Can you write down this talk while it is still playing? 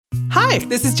Hi,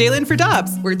 this is Jalen for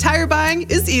Dobbs, where tire buying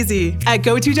is easy. At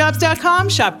GoToDobbs.com,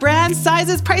 shop brands,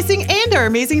 sizes, pricing, and our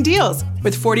amazing deals.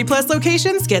 With 40-plus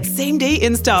locations, get same-day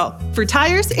install. For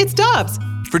tires, it's Dobbs.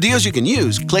 For deals you can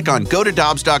use, click on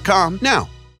GoToDobbs.com now.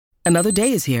 Another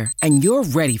day is here, and you're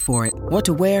ready for it. What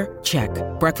to wear? Check.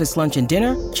 Breakfast, lunch, and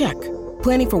dinner? Check.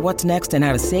 Planning for what's next and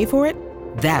how to save for it?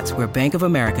 That's where Bank of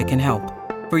America can help.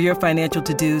 For your financial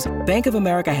to-dos, Bank of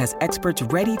America has experts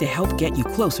ready to help get you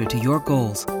closer to your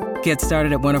goals. Get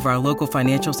started at one of our local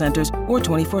financial centers or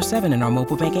 24/7 in our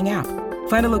mobile banking app.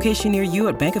 Find a location near you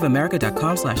at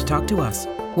bankofamerica.com/talktous.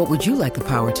 What would you like the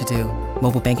power to do?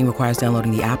 Mobile banking requires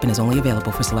downloading the app and is only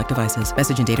available for select devices.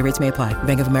 Message and data rates may apply.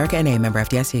 Bank of America N.A., member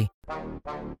FDIC.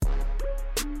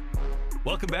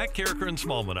 Welcome back, Carricker and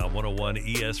Smallman on 101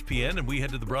 ESPN, and we head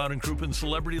to the Brown and Crouppen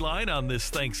Celebrity Line on this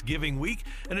Thanksgiving week,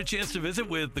 and a chance to visit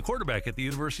with the quarterback at the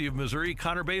University of Missouri,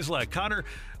 Connor Bazelak. Connor,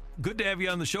 good to have you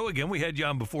on the show again. We had you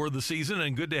on before the season,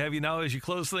 and good to have you now as you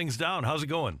close things down. How's it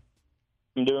going?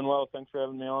 I'm doing well. Thanks for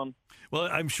having me on. Well,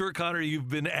 I'm sure, Connor, you've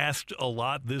been asked a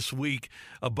lot this week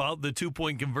about the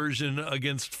two-point conversion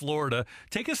against Florida.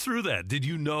 Take us through that. Did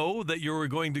you know that you were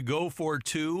going to go for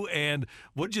two, and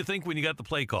what did you think when you got the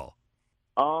play call?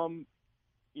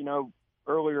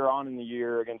 Earlier on in the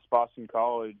year against Boston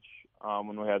College,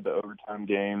 when we had the overtime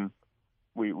game,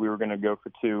 we were going to go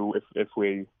for two if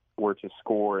we were to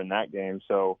score in that game.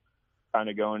 So kind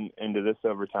of going into this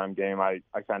overtime game, I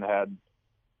kind of had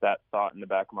that thought in the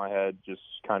back of my head, just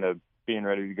kind of being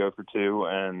ready to go for two.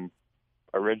 And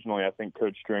originally, I think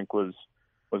Coach Drink was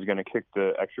going to kick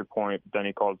the extra point, but then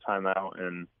he called timeout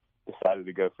and decided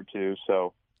to go for two.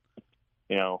 So,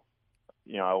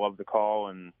 I love the call,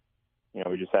 and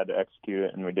we just had to execute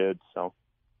it, and we did. So,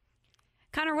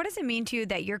 Connor, what does it mean to you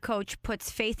that your coach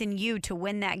puts faith in you to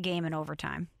win that game in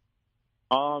overtime?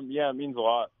 Yeah, it means a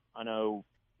lot. I know,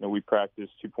 we practice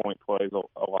 2-point plays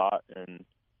a lot, and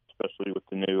especially with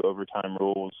the new overtime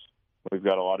rules, we've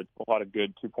got a lot of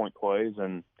good 2-point plays,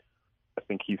 and I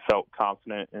think he felt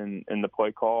confident in the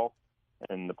play call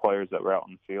and the players that were out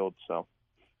in the field.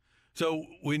 So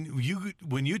when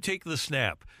you take the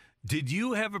snap, did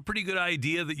you have a pretty good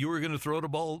idea that you were going to throw the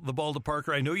ball to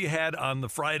Parker? I know you had on the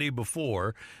Friday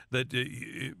before that,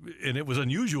 and it was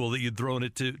unusual that you'd thrown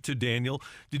it to Daniel.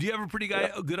 Did you have a pretty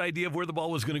good idea of where the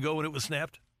ball was going to go when it was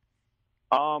snapped?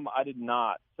 I did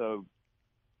not. So,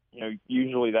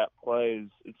 usually that play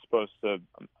I'm supposed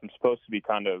to be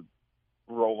kind of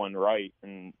rolling right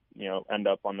and, end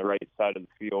up on the right side of the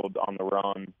field on the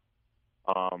run.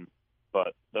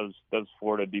 But those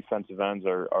Florida defensive ends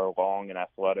are long and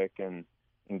athletic and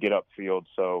get upfield.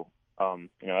 So,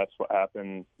 that's what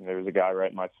happened. There was a guy right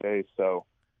in my face. So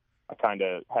I kind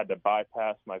of had to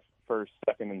bypass my first,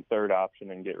 second, and third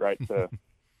option and get right to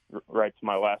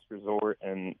my last resort.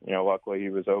 And, luckily he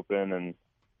was open, and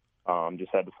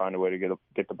just had to find a way to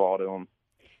get the ball to him.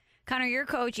 Connor, your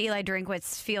coach, Eli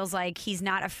Drinkwitz, feels like he's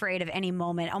not afraid of any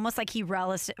moment, almost like he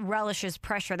relishes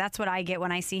pressure. That's what I get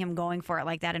when I see him going for it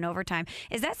like that in overtime.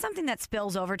 Is that something that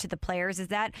spills over to the players? Is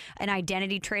that an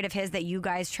identity trait of his that you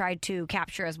guys tried to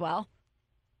capture as well?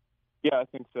 Yeah, I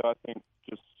think so. I think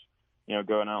just,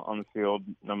 going out on the field,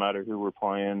 no matter who we're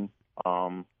playing,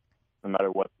 no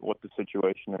matter what the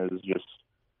situation is, just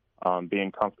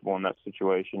being comfortable in that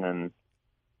situation and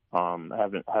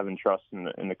having trust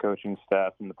in the coaching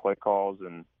staff and the play calls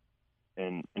and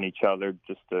in each other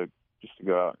just to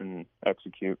go out and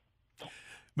execute.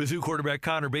 Mizzou quarterback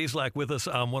Connor Bazelak with us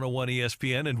on 101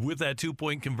 ESPN. And with that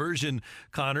 2-point conversion,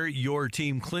 Connor, your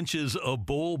team clinches a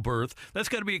bowl berth. That's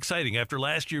got to be exciting. After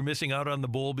last year missing out on the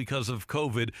bowl because of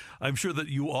COVID, I'm sure that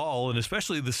you all, and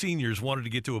especially the seniors, wanted to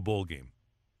get to a bowl game.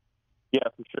 Yeah,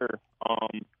 for sure.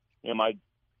 My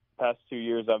past 2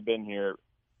 years I've been here,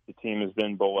 the team has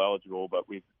been bowl eligible, but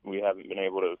we haven't been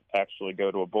able to actually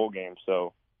go to a bowl game.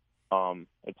 So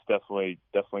it's definitely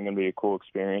going to be a cool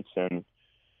experience. And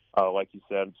like you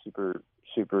said, super,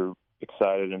 super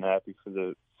excited and happy for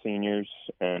the seniors,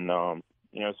 and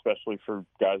especially for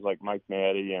guys like Mike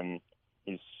Maddy, and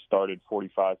he's started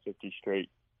 45, 50 straight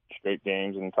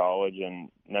games in college and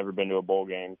never been to a bowl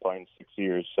game, playing 6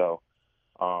 years. So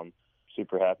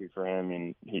super happy for him,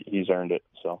 and he's earned it.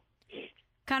 So.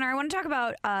 Connor, I want to talk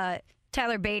about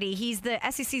Tyler Beatty. He's the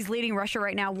SEC's leading rusher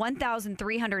right now,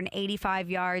 1,385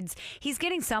 yards. He's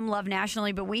getting some love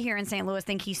nationally, but we here in St. Louis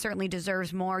think he certainly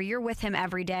deserves more. You're with him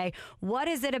every day. What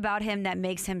is it about him that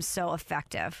makes him so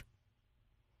effective?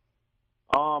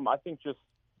 I think just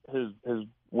his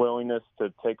willingness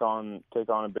to take on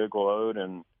a big load,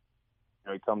 and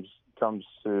he comes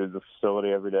to the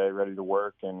facility every day ready to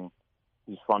work, and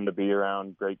he's fun to be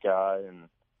around. Great guy, and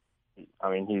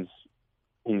I mean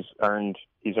he's earned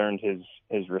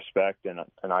his respect,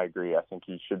 and I agree. I think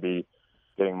he should be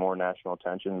getting more national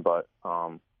attention, but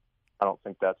I don't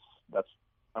think that's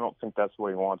what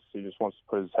he wants. He just wants to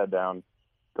put his head down,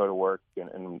 go to work,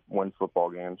 and win football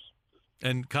games.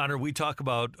 And Connor, we talk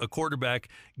about a quarterback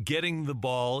getting the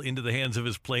ball into the hands of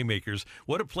his playmakers.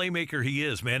 What a playmaker he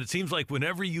is, man. It seems like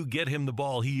whenever you get him the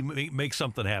ball, he makes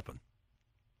something happen.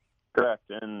 Correct.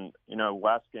 And,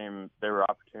 last game there were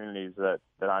opportunities that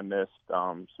I missed,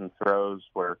 some throws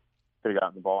where I could have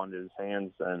gotten the ball into his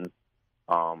hands and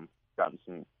gotten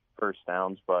some first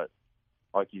downs. But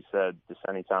like you said, just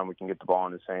anytime we can get the ball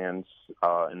in his hands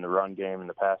in the run game, in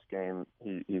the pass game,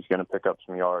 he's going to pick up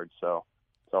some yards. So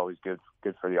it's always good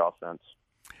for the offense.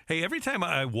 Hey, every time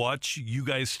I watch you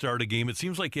guys start a game, it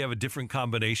seems like you have a different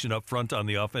combination up front on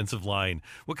the offensive line.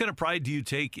 What kind of pride do you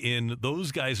take in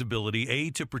those guys' ability, A,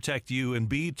 to protect you, and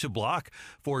B, to block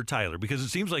for Tyler? Because it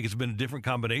seems like it's been a different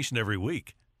combination every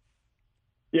week.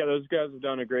 Yeah, those guys have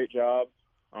done a great job.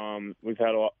 We've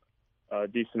had a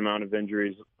decent amount of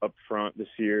injuries up front this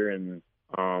year, and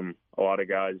a lot of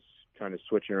guys kind of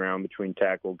switching around between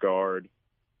tackle, guard.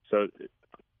 So,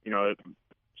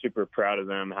 super proud of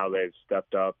them, how they've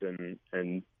stepped up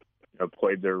and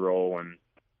played their role and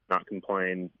not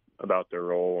complained about their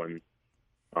role, and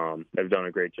they've done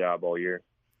a great job all year.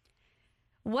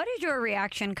 What is your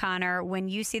reaction, Connor, when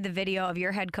you see the video of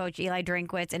your head coach Eli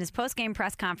Drinkwitz in his post-game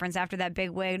press conference after that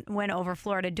big win over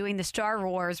Florida, doing the Star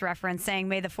Wars reference, saying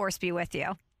 "May the Force be with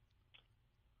you"?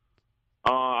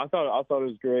 I thought it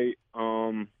was great.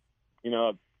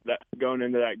 That going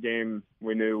into that game,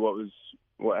 we knew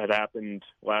what had happened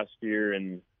last year,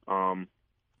 and I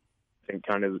think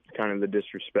kind of the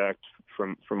disrespect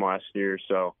from last year.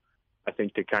 So I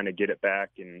think to kind of get back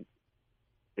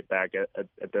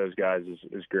at those guys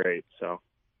is great. So.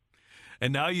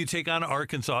 And now you take on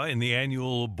Arkansas in the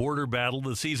annual border battle,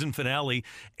 the season finale,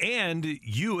 and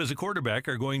you as a quarterback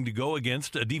are going to go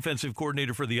against a defensive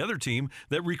coordinator for the other team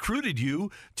that recruited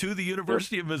you to the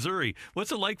University of Missouri.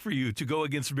 What's it like for you to go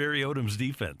against Barry Odom's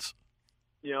defense?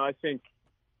 I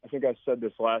think I said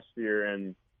this last year,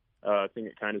 and I think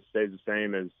it kind of stays the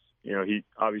same as,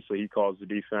 he calls the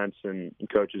defense and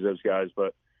coaches those guys,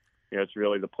 but, it's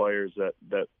really the players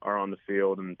that are on the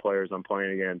field and the players I'm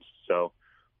playing against. So,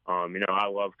 I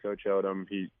love Coach Odom.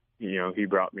 He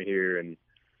brought me here, and,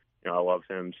 I love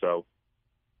him. So,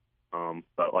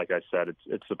 but like I said,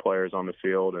 it's the players on the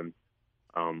field, and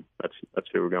that's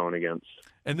who we're going against.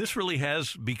 And this really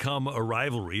has become a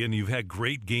rivalry, and you've had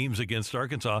great games against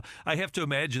Arkansas. I have to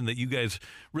imagine that you guys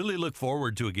really look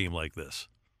forward to a game like this.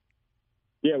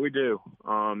 Yeah, we do.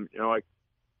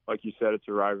 Like you said, it's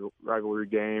a rivalry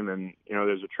game, and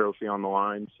there's a trophy on the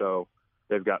line. So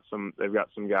they've got some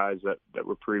guys that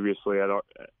were previously on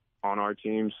our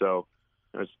team. So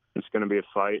it's going to be a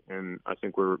fight, and I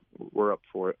think we're up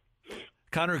for it.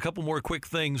 Connor, a couple more quick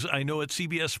things. I know at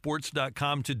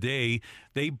CBSSports.com today,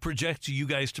 they project you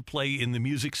guys to play in the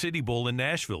Music City Bowl in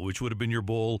Nashville, which would have been your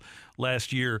bowl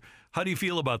last year. How do you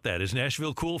feel about that? Is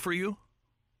Nashville cool for you?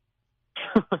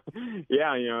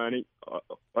 Yeah,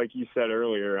 like you said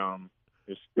earlier,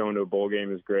 just going to a bowl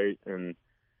game is great, and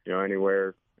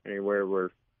anywhere where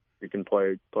we can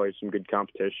play some good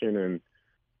competition and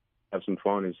have some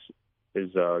fun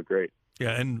is great.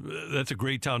 Yeah, and that's a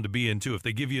great town to be in, too. If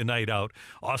they give you a night out,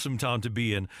 awesome town to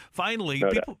be in. Finally,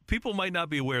 people might not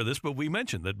be aware of this, but we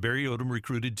mentioned that Barry Odom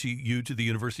recruited you to the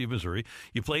University of Missouri.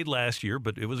 You played last year,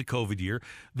 but it was a COVID year.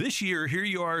 This year, here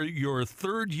you are, your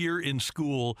third year in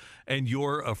school, and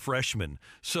you're a freshman.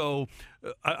 So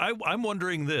I'm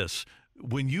wondering this.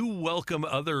 When you welcome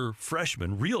other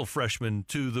freshmen, real freshmen,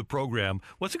 to the program,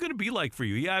 what's it going to be like for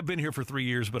you? Yeah, I've been here for 3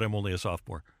 years, but I'm only a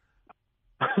sophomore.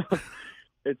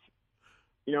 It's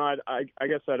I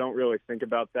guess I don't really think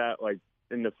about that, like,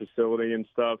 in the facility and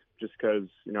stuff, just because,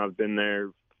 I've been there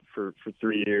for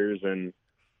 3 years, and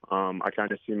I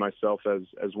kind of see myself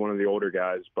as one of the older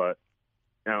guys. But,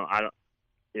 I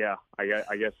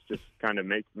guess just kind of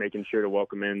making sure to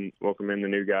welcome in the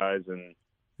new guys and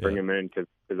bring them in, because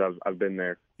I've been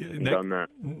there and done that.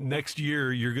 Next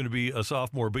year, you're going to be a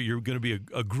sophomore, but you're going to be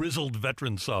a grizzled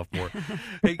veteran sophomore.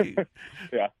 Hey,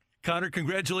 yeah. Connor,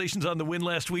 congratulations on the win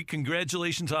last week.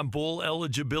 Congratulations on bowl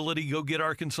eligibility. Go get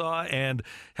Arkansas, and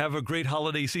have a great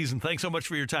holiday season. Thanks so much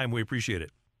for your time. We appreciate it.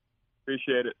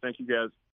 Appreciate it. Thank you, guys.